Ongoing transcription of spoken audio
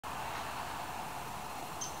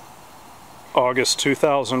August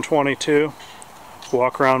 2022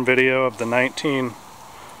 walk around video of the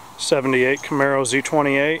 1978 Camaro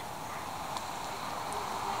Z28.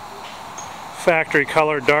 Factory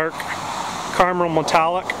color dark caramel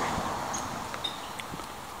metallic.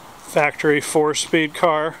 Factory 4-speed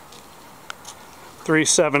car.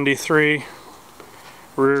 373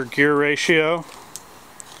 rear gear ratio.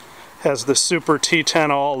 Has the Super T10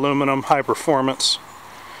 all aluminum high performance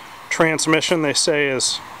transmission. They say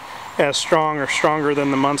is as strong or stronger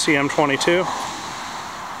than the Muncie M22.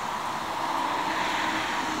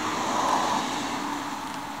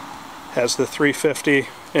 Has the 350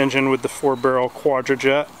 engine with the 4-barrel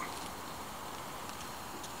quadrajet.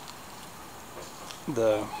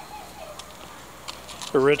 The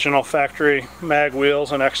original factory mag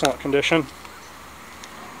wheels in excellent condition.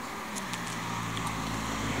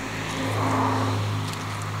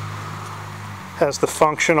 Has the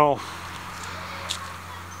functional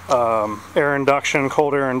air induction,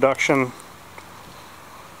 cold air induction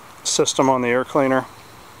system on the air cleaner.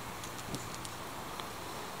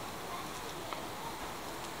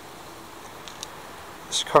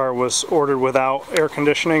 This car was ordered without air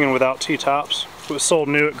conditioning and without T-tops. It was sold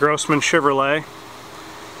new at Grossman Chevrolet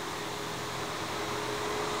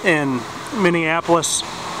in Minneapolis,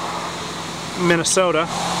 Minnesota.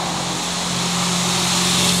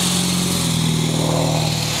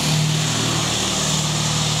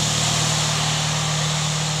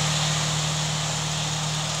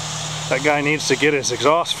 That guy needs to get his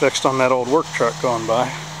exhaust fixed on that old work truck going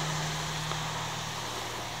by.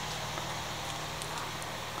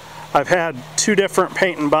 I've had two different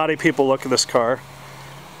paint and body people look at this car,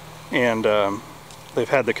 and they've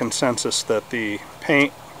had the consensus that the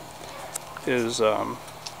paint is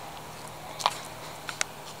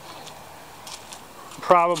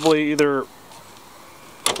probably either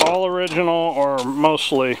all original or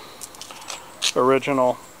mostly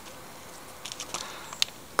original.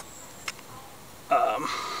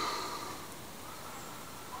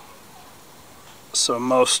 So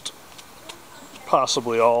most,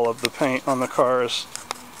 possibly all of the paint on the car is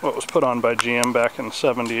what was put on by GM back in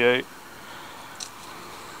 '78.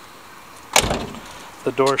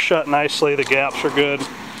 The door's shut nicely, the gaps are good.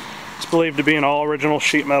 It's believed to be an all original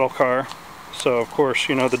sheet metal car. So of course,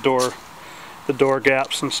 you know, the door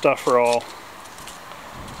gaps and stuff are all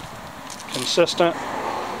consistent.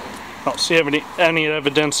 Don't see any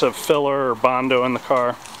evidence of filler or Bondo in the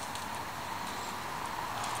car.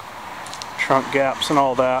 Trunk gaps and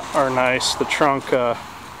all that are nice. The trunk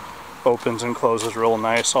opens and closes real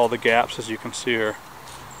nice. All the gaps, as you can see, are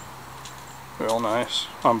real nice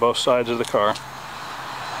on both sides of the car.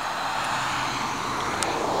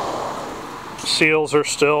 Seals are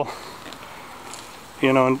still,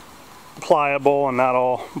 you know, pliable and not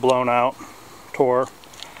all blown out, tore.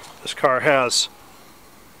 This car has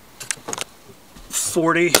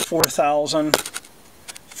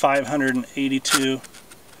 44,582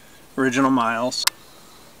 original miles.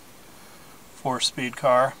 4-speed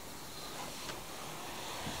car.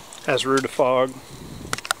 Has rear defog.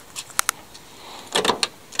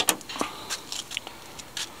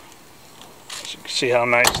 As you can see how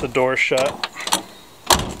nice the door's shut.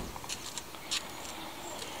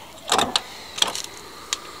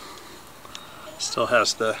 Still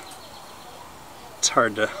has the, it's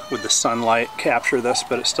hard to with the sunlight capture this,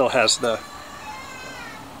 but it still has the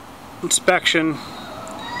inspection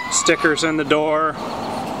stickers in the door.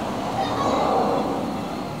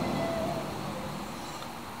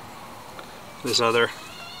 There's other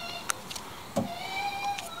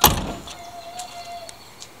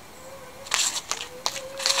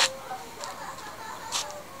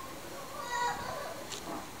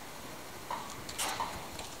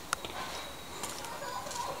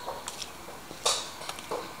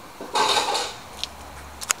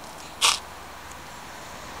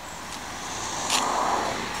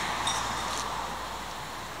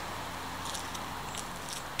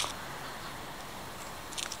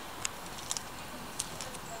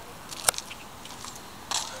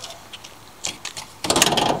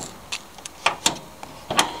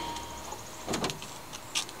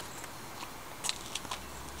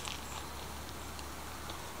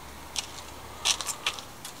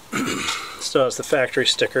still has the factory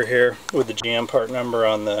sticker here with the GM part number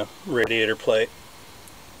on the radiator plate.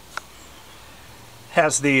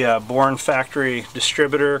 Has the Bourne factory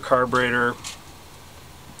distributor, carburetor,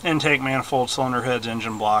 intake manifold, cylinder heads,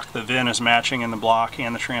 engine block. The VIN is matching in the block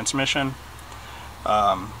and the transmission.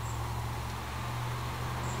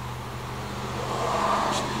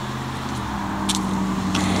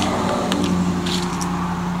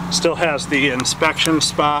 Still has the inspection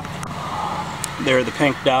spot there, the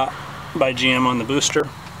pink dot by GM on the booster.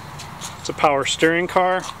 It's a power steering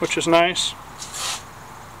car, which is nice.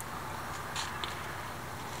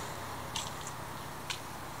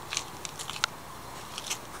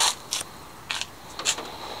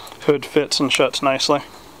 Hood fits and shuts nicely.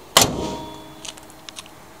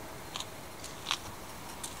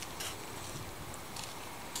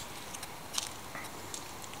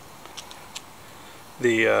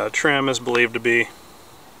 The trim is believed to be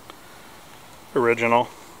original,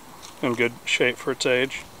 in good shape for its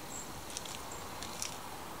age.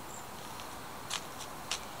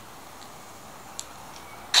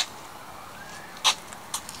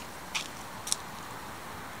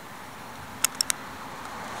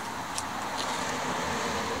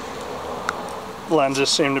 Lenses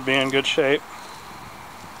seem to be in good shape.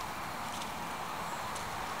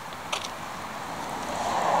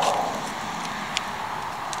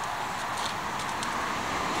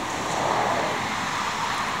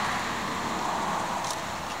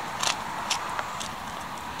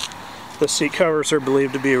 The seat covers are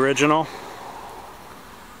believed to be original,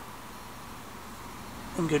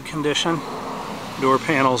 in good condition. Door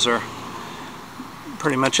panels are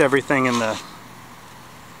pretty much everything in the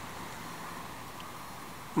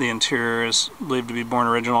interior is believed to be born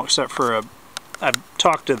original, except for I've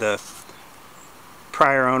talked to the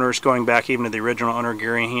prior owners going back even to the original owner,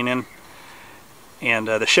 Gary Heenan, and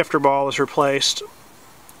the shifter ball was replaced,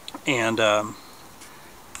 and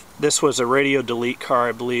this was a radio delete car,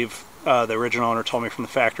 I believe. The original owner told me from the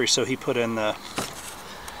factory, so he put in the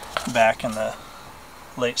back in the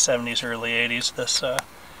late 70s, early 80s, this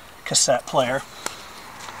cassette player.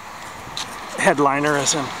 Headliner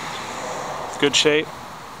is in good shape.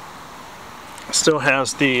 Still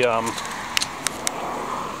has the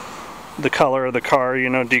color of the car, you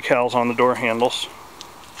know, decals on the door handles.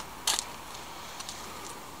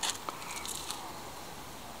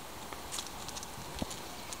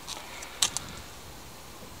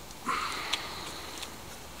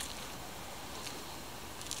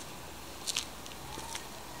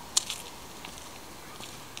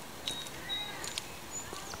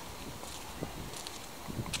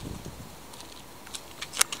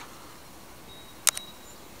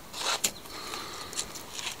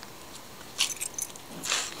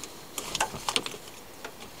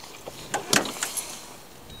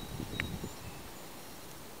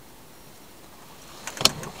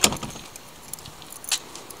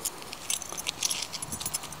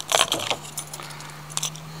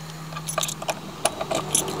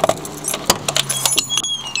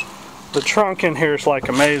 The trunk in here is like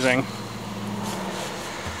amazing.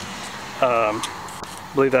 I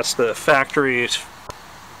believe that's the factory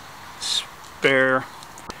spare,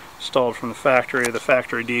 installed from the factory. The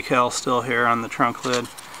factory decal still here on the trunk lid.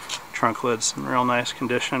 Trunk lid's in real nice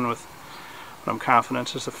condition with what I'm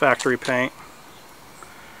confident is the factory paint.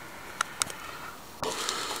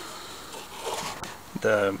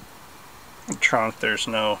 The trunk, there's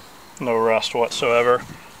no rust whatsoever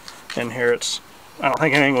in here. I don't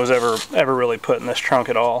think anything was ever really put in this trunk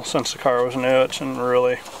at all since the car was new. It's in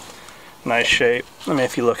really nice shape. I mean,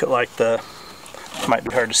 if you look at like it might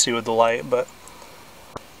be hard to see with the light, but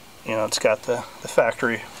you know, it's got the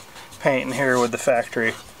factory paint in here with the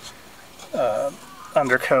factory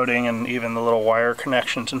undercoating, and even the little wire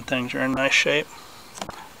connections and things are in nice shape.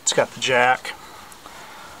 It's got the jack,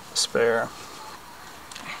 the spare.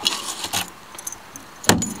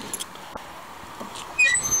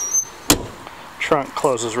 Trunk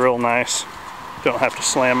closes real nice. Don't have to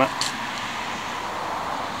slam it.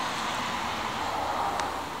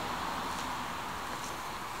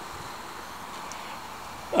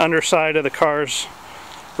 Underside of the car's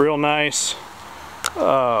real nice.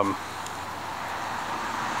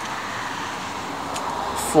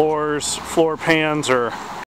 Floor pans are